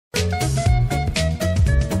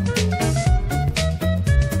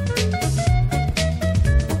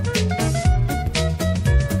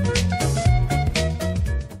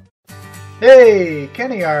Hey,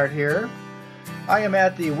 Kennysart here. I am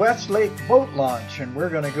at the Westlake boat launch and we're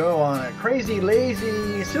going to go on a crazy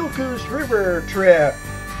lazy Siltcoos river trip,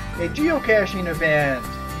 a geocaching event.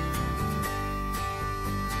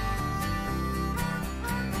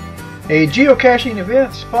 A geocaching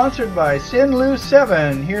event sponsored by Siltcoos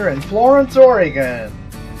 7 here in Florence, Oregon.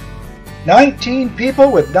 19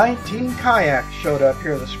 people with 19 kayaks showed up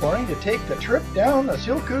here this morning to take the trip down the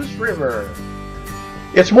Siltcoos River.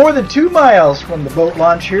 It's more than 2 miles from the boat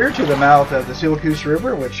launch here to the mouth of the Siltcoos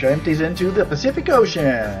River, which empties into the Pacific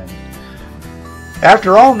Ocean.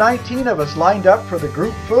 After all 19 of us lined up for the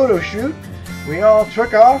group photo shoot, we all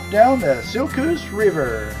took off down the Siltcoos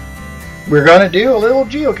River. We're going to do a little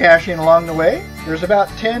geocaching along the way. There's about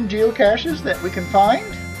 10 geocaches that we can find.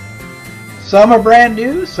 Some are brand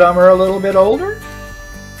new, some are a little bit older.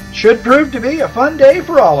 Should prove to be a fun day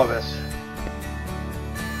for all of us.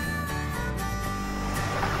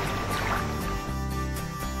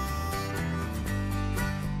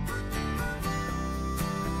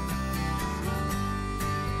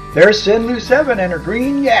 There's Siltcoos 7 and her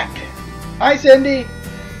green yak. Hi, Cindy.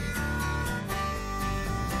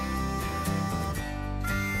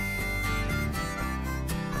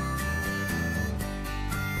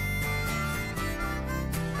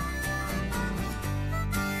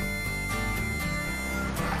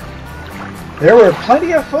 There were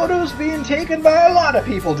plenty of photos being taken by a lot of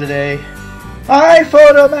people today. Hi,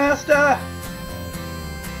 Photo Master.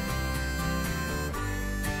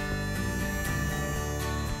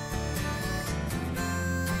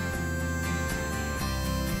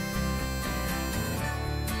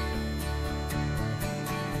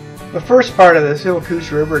 The first part of the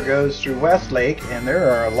Siltcoos River goes through Westlake, and there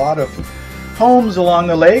are a lot of homes along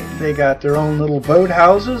the lake. They got their own little boat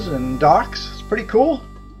houses and docks. It's pretty cool.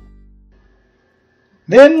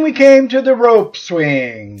 Then we came to the rope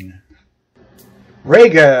swing.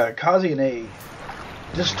 Rega causing a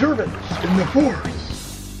disturbance in the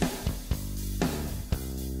forest.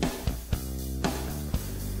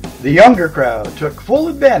 The younger crowd took full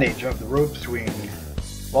advantage of the rope swing,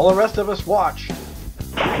 while the rest of us watched.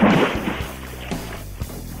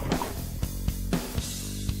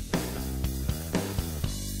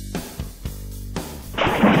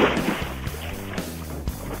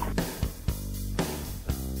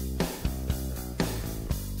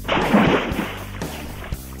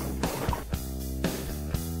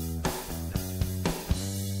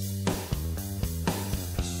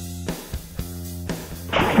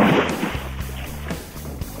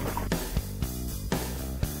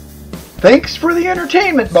 Thanks for the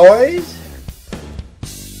entertainment, boys!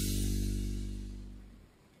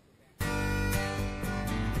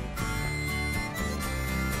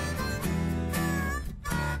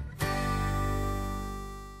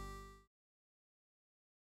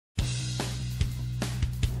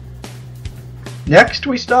 Next,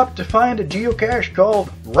 we stopped to find a geocache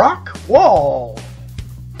called Rock Wall.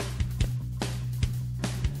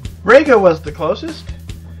 Rega was the closest.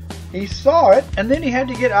 He saw it, and then he had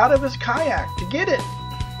to get out of his kayak to get it.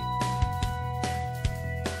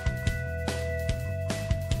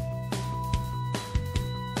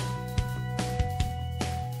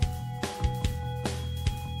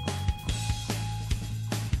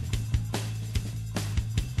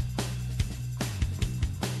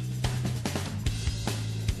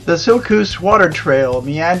 The Siltcoos Water Trail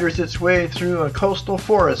meanders its way through a coastal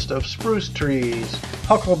forest of spruce trees,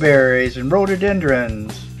 huckleberries, and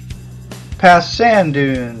rhododendrons, past sand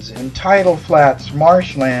dunes and tidal flats,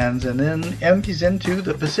 marshlands, and then empties into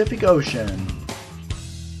the Pacific Ocean.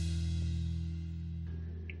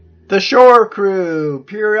 The shore crew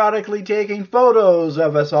periodically taking photos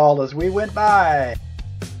of us all as we went by.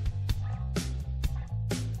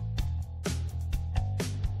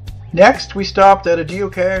 Next, we stopped at a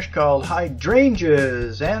geocache called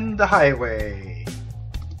Hydrangeas and the Highway.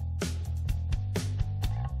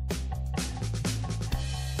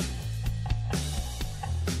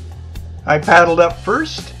 I paddled up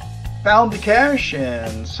first, found the cache,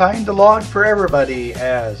 and signed the log for everybody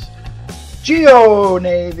as Geo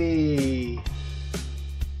Navy.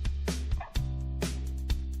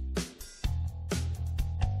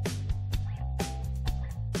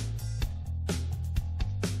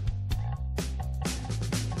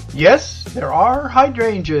 Yes, there are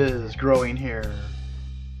hydrangeas growing here.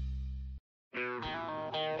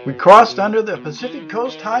 We crossed under the Pacific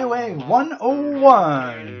Coast Highway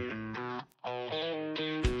 101.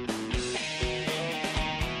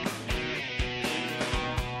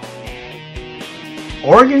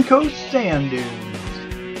 Oregon Coast Sand Dunes.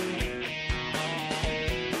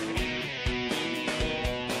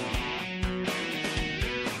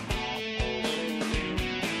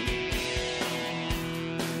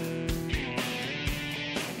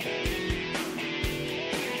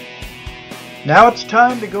 Now it's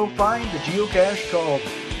time to go find the geocache called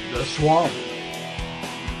the Swamp.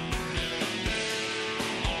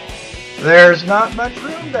 There's not much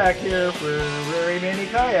room back here for very many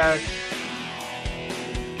kayaks.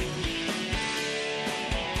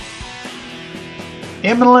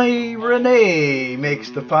 Emily Renee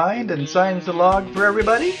makes the find and signs the log for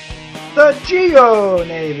everybody. The Geo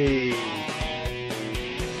Navy.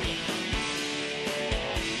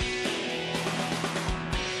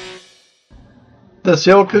 The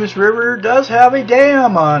Siltcoos River does have a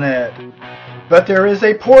dam on it, but there is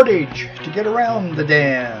a portage to get around the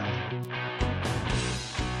dam.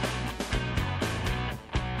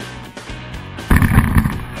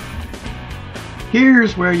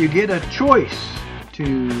 Here's where you get a choice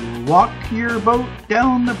to walk your boat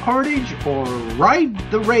down the portage or ride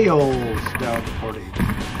the rails down the portage.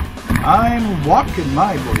 I'm walking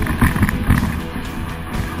my boat.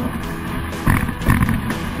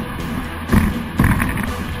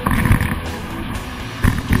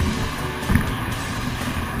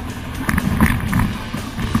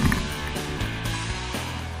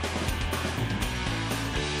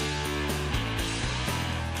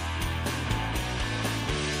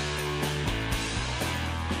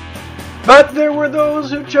 But there were those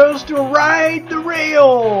who chose to ride the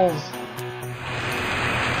rails.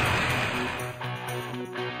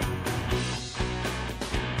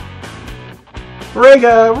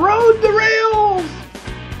 Rega rode the rails.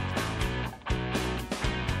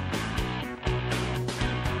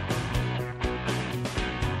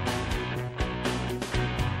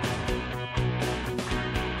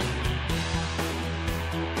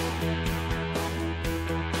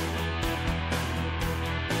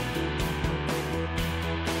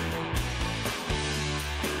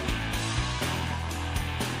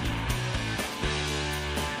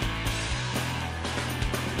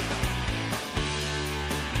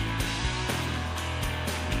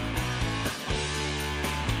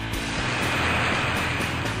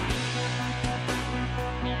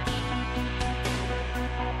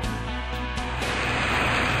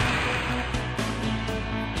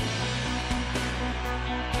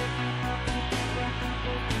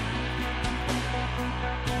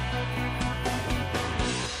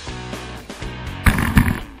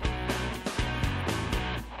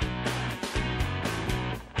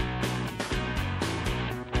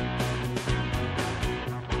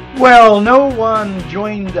 Well, no one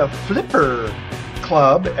joined the flipper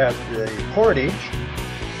club at the portage.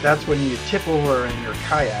 That's when you tip over in your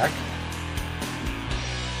kayak.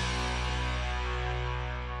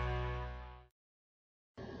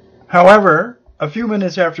 However, a few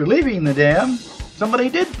minutes after leaving the dam, somebody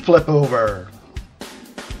did flip over.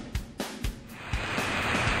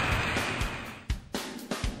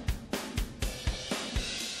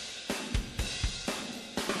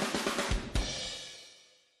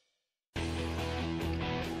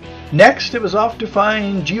 Next, it was off to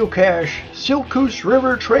find geocache Siltcoos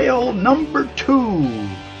River Trail number 2.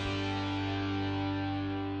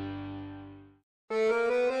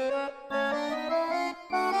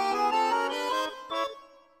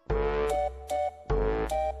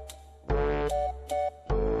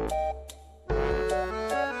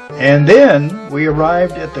 And then we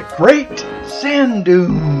arrived at the Great Sand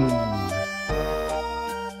Dune,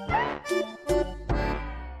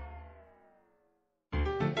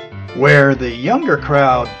 where the younger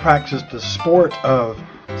crowd practiced the sport of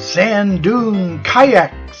sand dune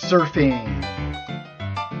kayak surfing.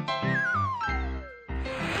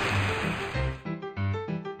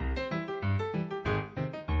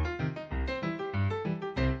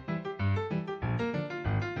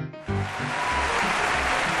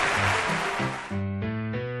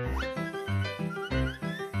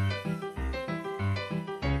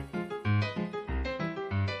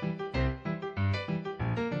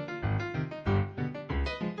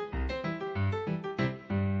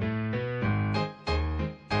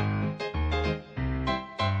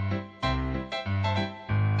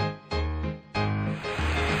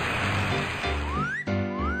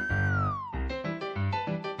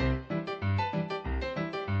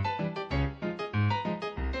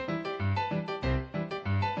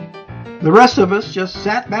 The rest of us just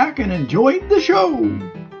sat back and enjoyed the show.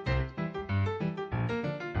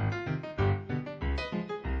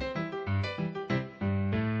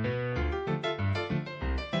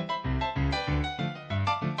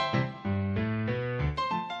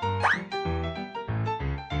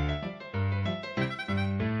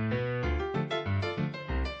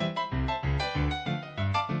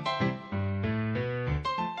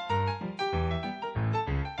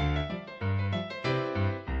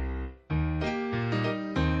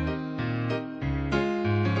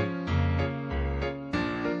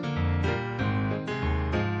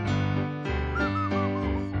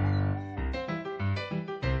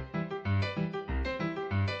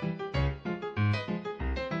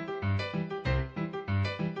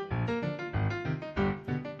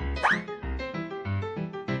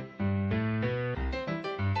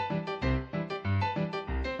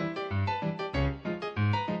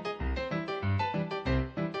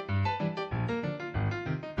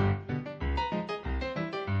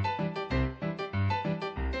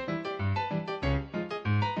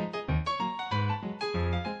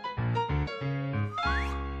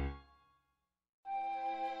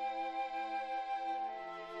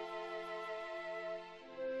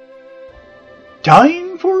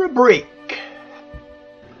 Time for a break.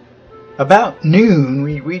 About noon,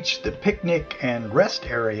 we reached the picnic and rest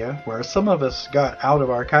area where some of us got out of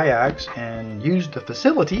our kayaks and used the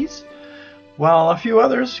facilities, while a few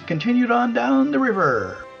others continued on down the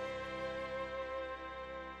river.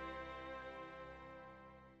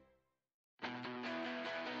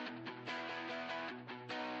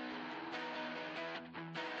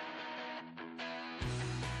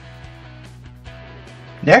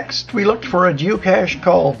 Next, we looked for a geocache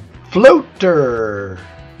called Floater.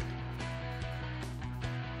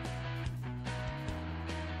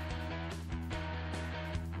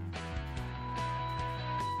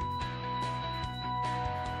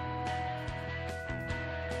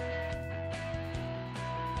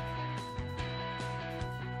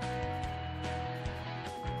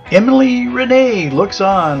 Emily Renee looks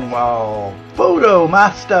on while Photo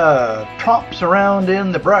Master tromps around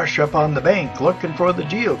in the brush up on the bank looking for the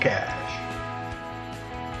geocache.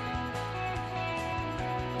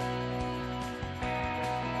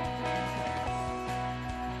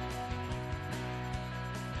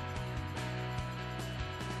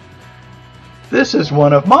 This is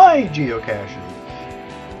one of my geocaches.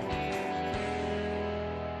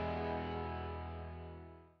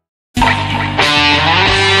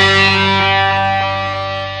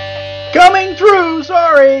 Coming through,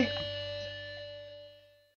 sorry.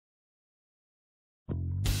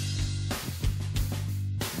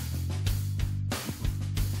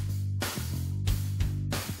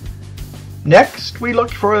 Next, we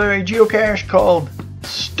looked for a geocache called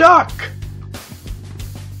Stuck.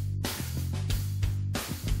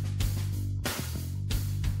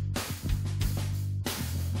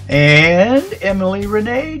 And Emily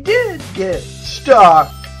Renee did get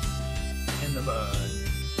stuck in the mud.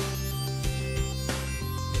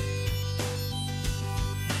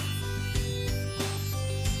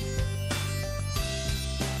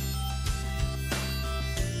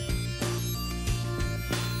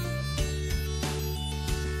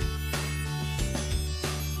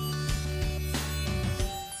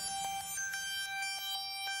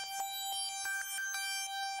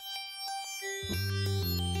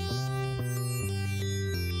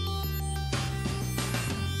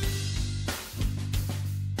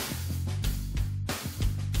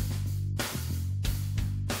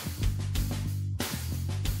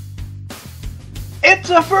 It's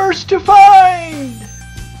a first to find!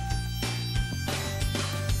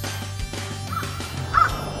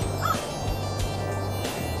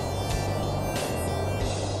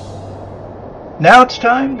 Now it's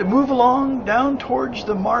time to move along down towards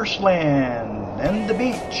the marshland and the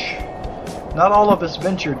beach. Not all of us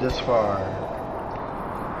ventured this far.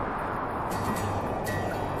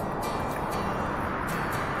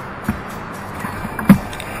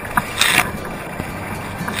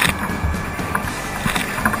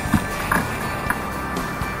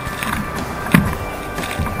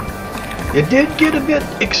 It did get a bit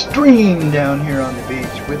extreme down here on the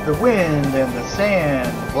beach with the wind and the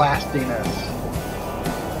sand blasting us.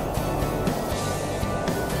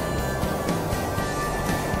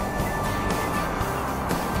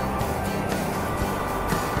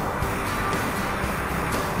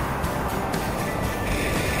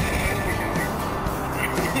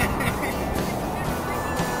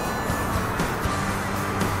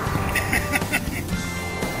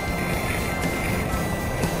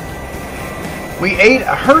 We ate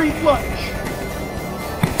a hurried lunch.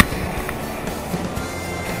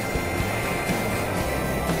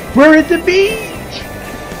 We're at the beach.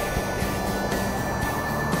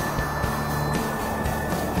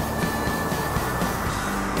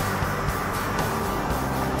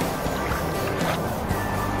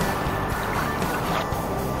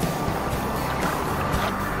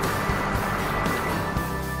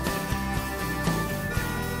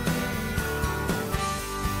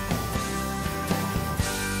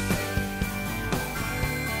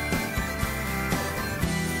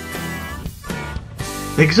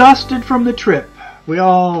 Exhausted from the trip, we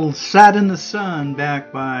all sat in the sun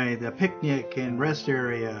back by the picnic and rest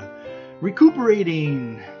area,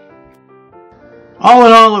 recuperating. All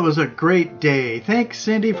in all, it was a great day. Thanks,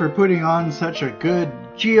 Cindy, for putting on such a good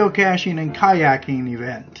geocaching and kayaking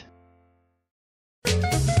event.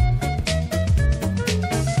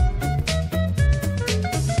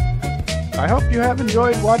 I hope you have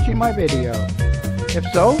enjoyed watching my video. If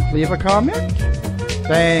so, leave a comment.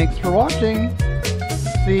 Thanks for watching.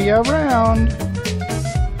 See you around.